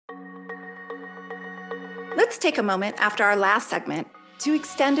Let's take a moment after our last segment to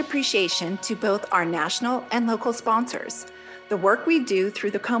extend appreciation to both our national and local sponsors. The work we do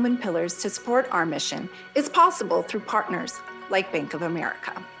through the Komen Pillars to support our mission is possible through partners like Bank of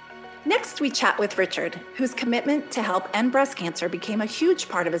America. Next, we chat with Richard, whose commitment to help end breast cancer became a huge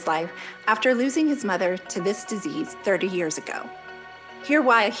part of his life after losing his mother to this disease 30 years ago. Hear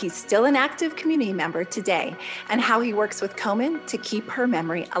why he's still an active community member today and how he works with Komen to keep her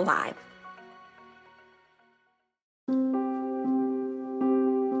memory alive.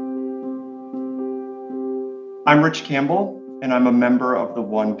 I'm Rich Campbell, and I'm a member of the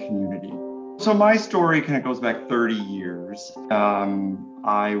One community. So my story kind of goes back 30 years.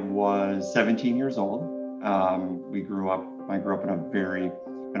 I was 17 years old. I grew up in a very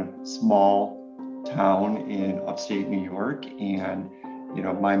kind of small town in upstate New York. And,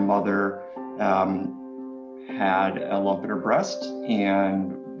 my mother had a lump in her breast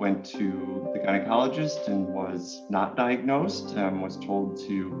and went to the gynecologist and was not diagnosed, was told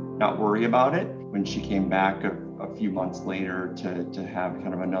to not worry about it. When she came back a few months later to have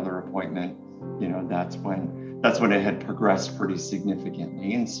kind of another appointment, that's when it had progressed pretty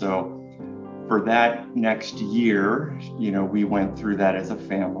significantly. And so for that next year, we went through that as a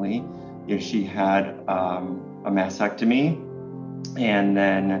family. She had a mastectomy and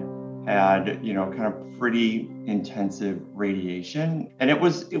then had, kind of pretty intensive radiation. And it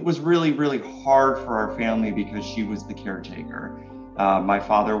was really, really hard for our family because she was the caretaker. My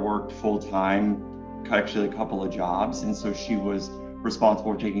father worked full time, actually a couple of jobs. And so she was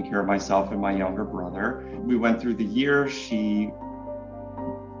responsible for taking care of myself and my younger brother. We went through the year. She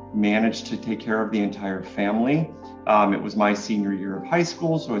managed to take care of the entire family. It was my senior year of high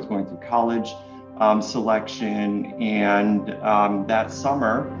school, so I was going through college selection. And that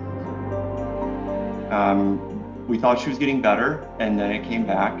summer, we thought she was getting better, and then it came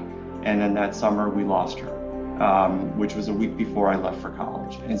back. And then that summer we lost her, which was a week before I left for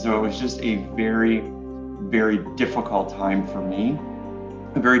college. And so it was just a very, very difficult time for me,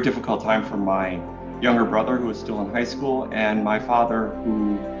 a very difficult time for my younger brother who was still in high school, and my father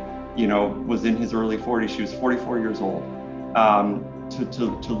who, was in his early 40s. She was 44 years old,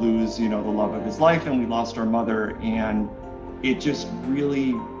 to lose, the love of his life. And we lost our mother, and it just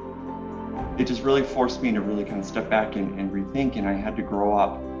really forced me to really kind of step back and rethink. And I had to grow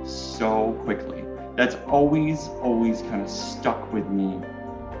up so quickly. That's always kind of stuck with me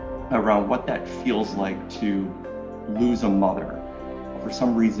around what that feels like to lose a mother. For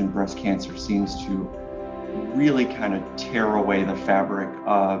some reason, breast cancer seems to really kind of tear away the fabric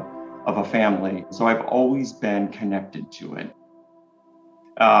of a family. So I've always been connected to it.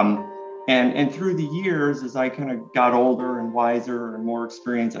 And through the years, as I kind of got older and wiser and more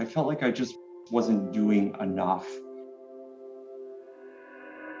experienced, I felt like I just wasn't doing enough.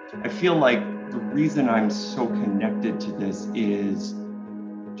 I feel like the reason I'm so connected to this is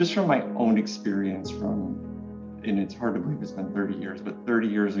just from my own experience and it's hard to believe it's been 30 years, but 30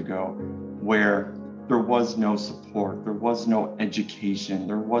 years ago, where there was no support, there was no education,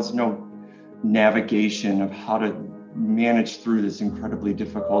 there was no navigation of how to manage through this incredibly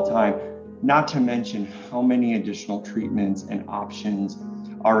difficult time, not to mention how many additional treatments and options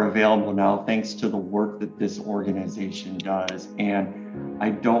are available now thanks to the work that this organization does. And I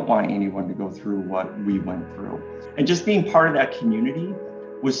don't want anyone to go through what we went through. And just being part of that community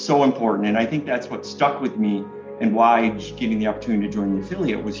was so important. And I think that's what stuck with me and why getting the opportunity to join the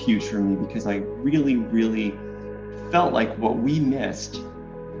affiliate was huge for me, because I really, really felt like what we missed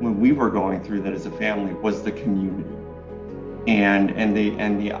when we were going through that as a family was the community and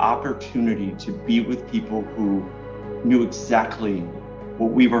the opportunity to be with people who knew exactly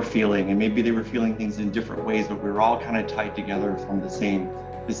what we were feeling. And maybe they were feeling things in different ways, but we were all kind of tied together from the same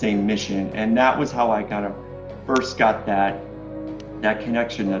mission. And that was how I kind of first got that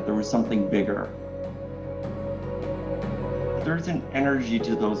connection, that there was something bigger. There's an energy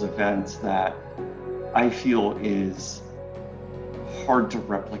to those events that I feel is hard to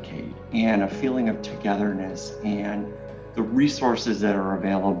replicate, and a feeling of togetherness and the resources that are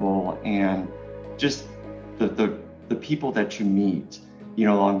available and just the people that you meet,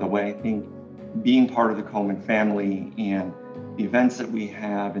 along the way. I think being part of the Komen family and the events that we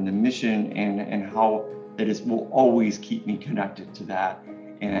have and the mission and how that is will always keep me connected to that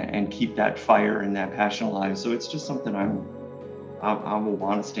and keep that fire and that passion alive. So it's just something I will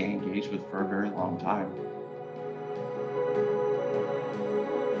want to stay engaged with for a very long time.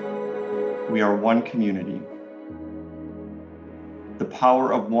 We are one community. The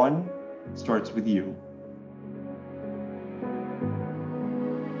power of one starts with you.